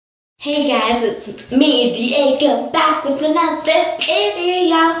Hey guys, it's me, Diego, back with another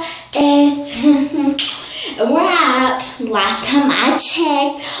video, and we're at, last time I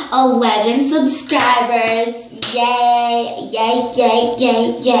checked, 11 subscribers. Yay, yay, yay,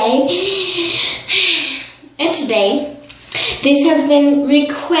 yay, yay. And today, this has been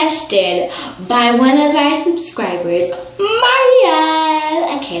requested by one of our subscribers,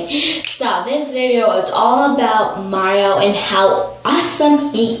 Mario. Okay, so this video is all about Mario and how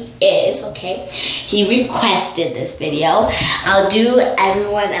awesome he is, okay? He requested this video. I'll do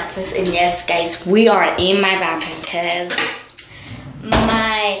everyone else's, and yes, guys, we are in my bathroom because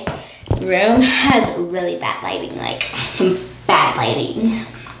my room has really bad lighting, like bad lighting.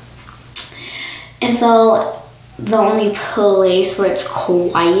 And so the only place where it's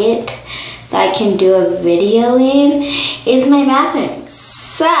quiet so I can do a video in is my bathroom.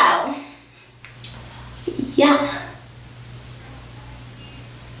 So, yeah.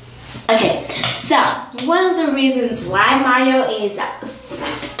 Okay, so one of the reasons why Mario is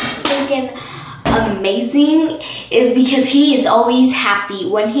freaking amazing is because he is always happy.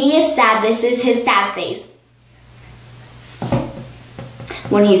 When he is sad, this is his sad face.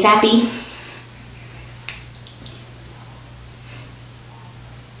 When he's happy,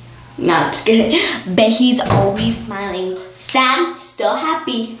 no, just kidding. But he's always smiling. Sad, still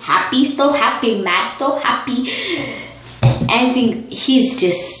happy. Happy, still happy. Mad, still happy. I think he's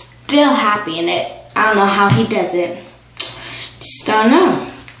just still happy in it. I don't know how he does it. Just don't know.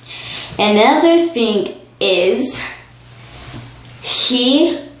 Another thing is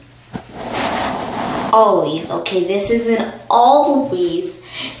he always, okay, this isn't always,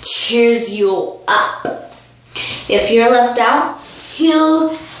 cheers you up. If you're left out,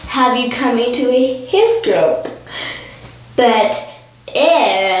 he'll have you come into his group. But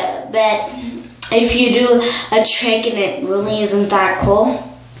if you do a trick and it really isn't that cool,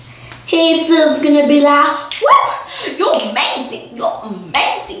 he still's gonna be like, woo, you're amazing, you're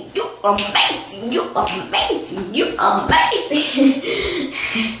amazing, you're amazing, you're amazing, you're amazing.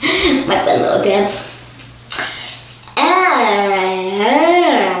 My fun little dance.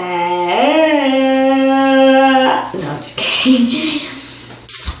 No, I'm just kidding.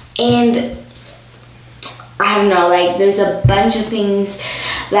 And I don't know, like there's a bunch of things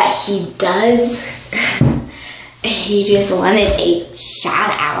that he does. He just wanted a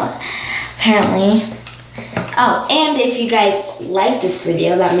shout out, apparently. Oh, and if you guys like this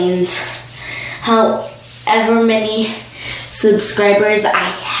video, that means however many subscribers I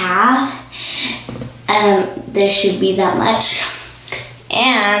have, there should be that much.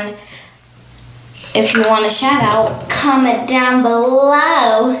 And if you want a shout out, comment down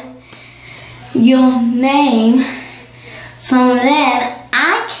below your name so then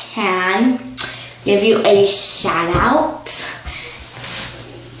I can give you a shout out.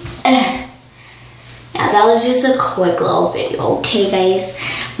 Yeah, that was just a quick little video, okay guys?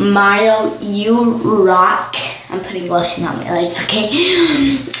 Mario, you rock. I'm putting lotion on my legs, okay?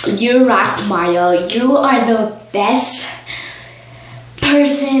 You rock, Mario. You are the best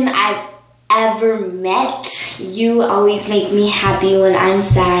person I've ever met. You always make me happy when I'm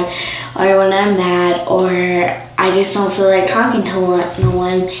sad or when I'm mad or I just don't feel like talking to no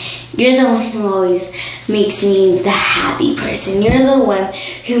one. You're the one who always makes me the happy person. You're the one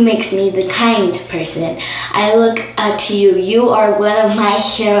who makes me the kind person. I look up to you. You are one of my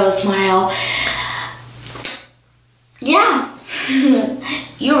heroes, Mario. Yeah.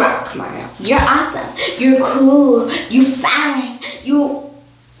 You rock, Mario. You're awesome. You're cool. You fine.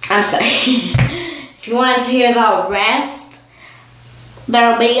 I'm sorry. If you want to hear the rest,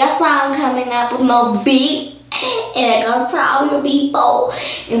 there'll be a song coming up with no beat. And it goes for all your people.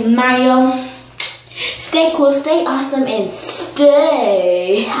 And Mario, stay cool, stay awesome, and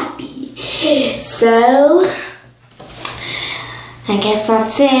stay happy. So, I guess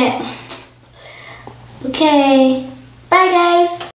that's it. Okay.